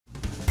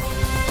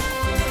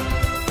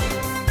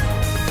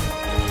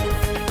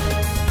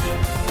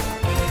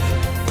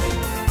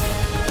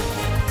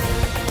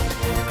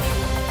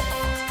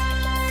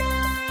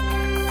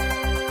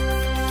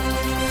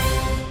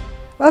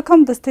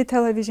Welcome to the state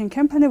television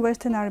company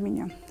Western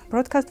Armenia.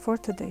 Broadcast for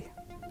today.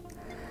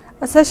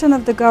 A session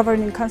of the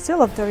Governing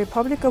Council of the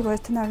Republic of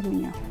Western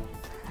Armenia.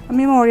 A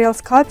memorial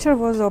sculpture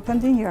was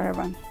opened in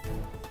Yerevan.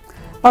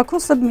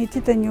 Baku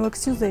submitted a new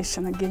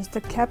accusation against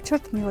the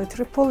captured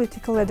military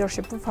political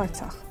leadership of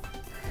Artsakh.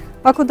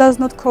 Baku does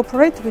not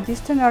cooperate with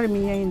Eastern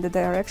Armenia in the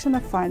direction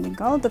of finding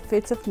out the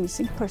fates of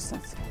missing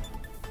persons.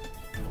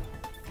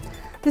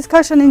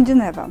 Discussion in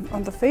Geneva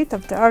on the fate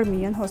of the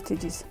Armenian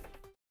hostages.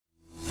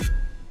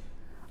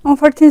 On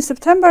 14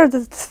 September, the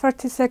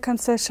 42nd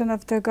session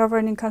of the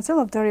Governing Council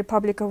of the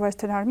Republic of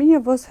Western Armenia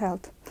was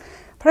held.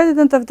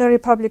 President of the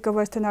Republic of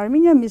Western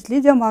Armenia, Ms.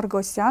 Lydia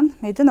Margosyan,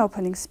 made an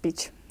opening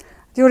speech.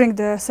 During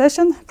the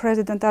session,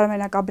 President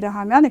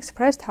Armine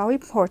expressed how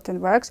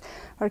important works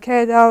were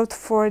carried out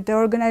for the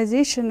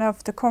organization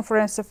of the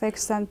Conference of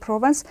Extant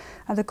Province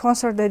and the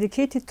concert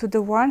dedicated to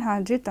the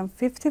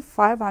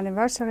 155th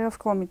anniversary of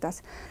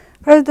Komitas.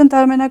 President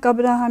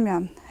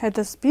Armine had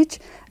a speech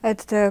at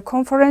the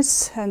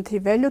conference and he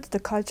valued the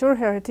cultural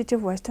heritage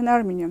of Western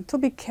Armenia to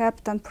be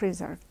kept and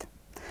preserved.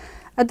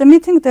 At the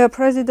meeting, the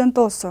President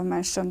also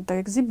mentioned the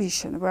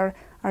exhibition where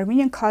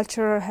Armenian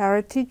cultural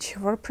heritage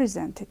were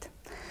presented.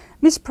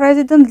 Ms.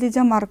 President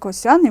Lydia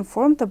Margosyan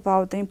informed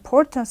about the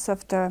importance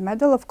of the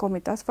Medal of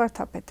Komitas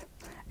Vartapet.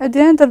 At the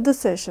end of the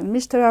session,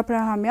 Mr.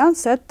 Abrahamyan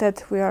said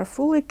that we are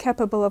fully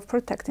capable of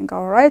protecting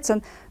our rights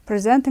and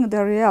presenting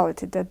the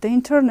reality that the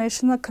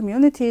international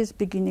community is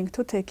beginning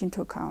to take into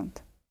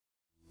account.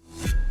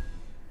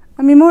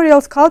 A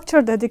memorial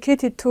sculpture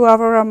dedicated to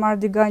Aurora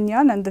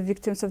Mardiganyan and the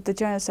victims of the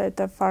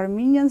genocide of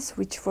Armenians,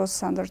 which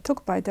was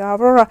undertook by the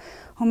Aurora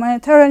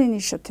Humanitarian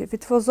Initiative.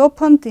 It was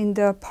opened in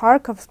the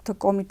park of the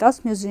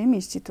Komitas Museum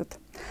Institute.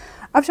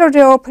 After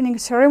the opening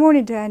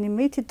ceremony, the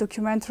animated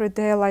documentary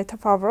Daylight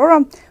of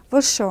Aurora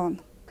was shown.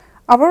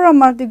 Aurora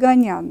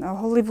Mardiganyan, a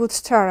Hollywood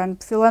star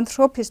and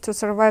philanthropist who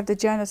survived the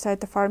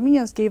genocide of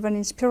Armenians, gave an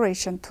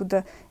inspiration to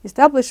the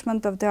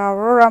establishment of the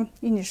Aurora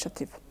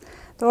Initiative.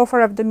 The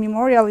author of the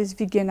memorial is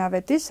Vigen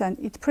Avetis, and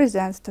it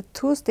presents the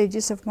two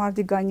stages of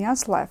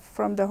Mardiganyan's life,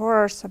 from the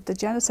horrors of the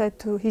genocide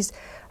to his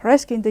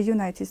rescue in the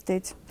United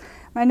States.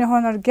 Many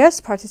honored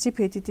guests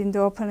participated in the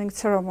opening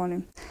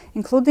ceremony,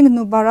 including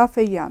Nubara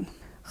Feyan,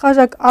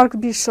 Khajak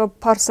Archbishop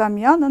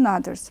Parsamyan, and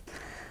others.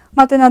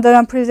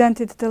 Matenadaran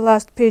presented the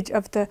last page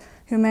of the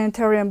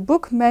humanitarian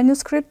book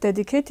manuscript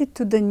dedicated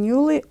to the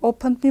newly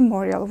opened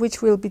memorial,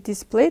 which will be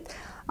displayed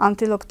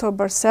until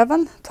October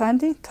 7,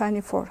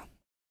 2024.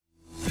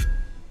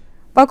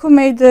 Baku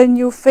made a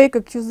new fake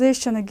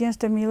accusation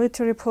against the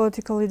military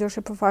political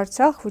leadership of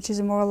Artsakh, which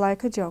is more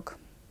like a joke.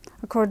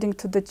 According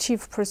to the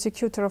chief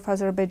prosecutor of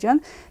Azerbaijan,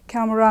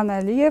 Kamran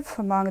Aliyev,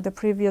 among the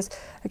previous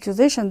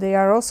accusations, they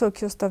are also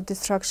accused of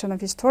destruction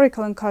of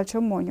historical and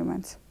cultural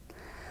monuments.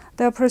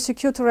 The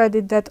prosecutor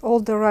added that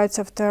all the rights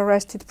of the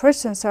arrested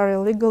persons are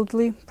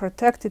illegally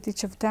protected.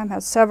 Each of them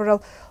has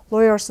several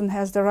lawyers and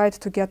has the right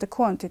to get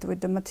acquainted with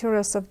the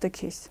materials of the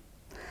case.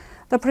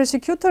 The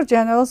Prosecutor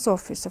General's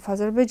Office of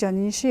Azerbaijan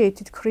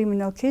initiated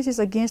criminal cases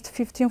against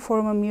 15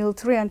 former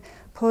military and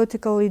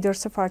political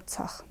leaders of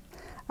Artsakh.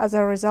 As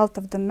a result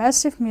of the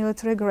massive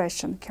military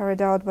aggression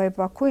carried out by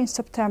Baku in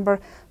September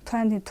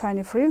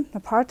 2023, a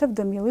part of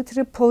the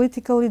military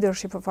political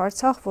leadership of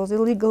Artsakh was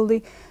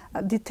illegally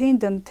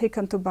detained and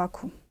taken to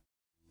Baku.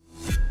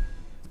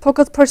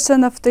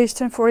 Spokesperson of the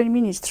Eastern Foreign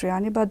Ministry,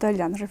 Ani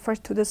Badalyan,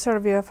 referred to the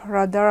survey of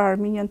Radar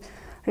Armenian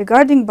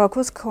regarding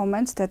Baku's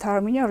comments that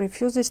Armenia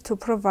refuses to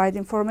provide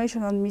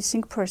information on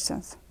missing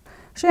persons.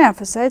 She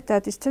emphasized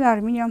that Eastern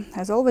Armenia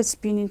has always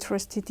been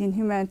interested in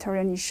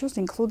humanitarian issues,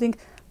 including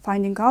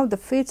finding out the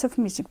fates of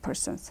missing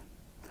persons.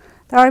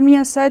 The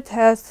Armenian side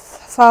has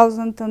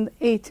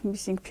 1,008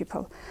 missing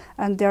people,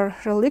 and their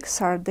relics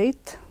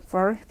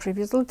were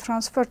previously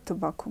transferred to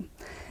Baku.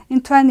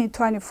 In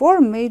 2024,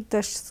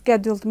 the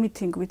scheduled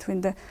meeting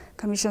between the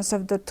commissions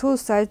of the two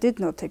sides did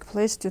not take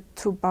place due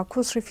to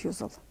Baku's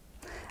refusal.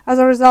 As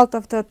a result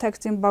of the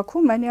attacks in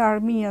Baku, many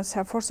Armenians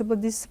have forcibly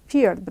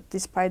disappeared, but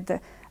despite the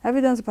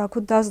evidence,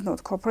 Baku does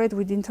not cooperate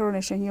with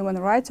international human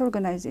rights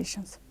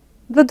organizations.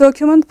 The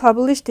document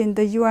published in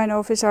the UN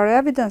office are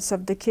evidence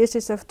of the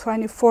cases of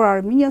 24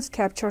 Armenians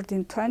captured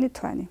in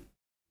 2020.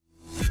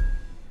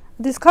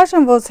 A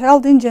discussion was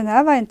held in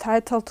Geneva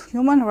entitled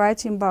Human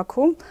Rights in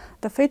Baku,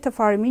 the Fate of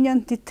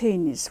Armenian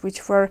Detainees,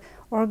 which were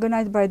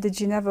organized by the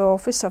Geneva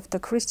office of the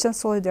Christian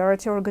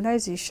Solidarity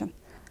Organization.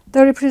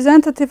 The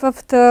representative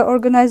of the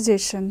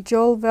organization,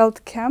 Joel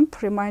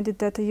Veldkamp, reminded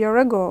that a year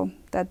ago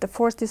that the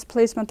forced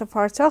displacement of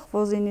Artsakh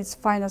was in its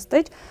final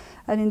stage,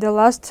 and in the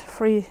last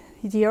 3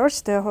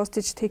 years the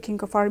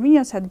hostage-taking of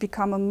Armenians had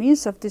become a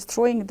means of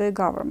destroying the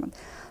government.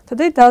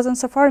 Today,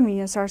 dozens of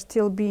Armenians are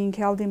still being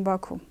held in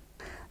Baku.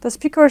 The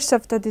speakers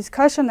of the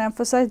discussion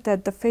emphasized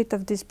that the fate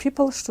of these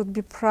people should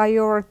be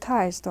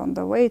prioritized on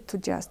the way to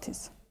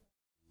justice.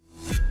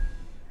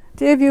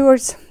 Dear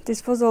viewers,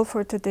 this was all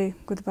for today.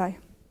 Goodbye.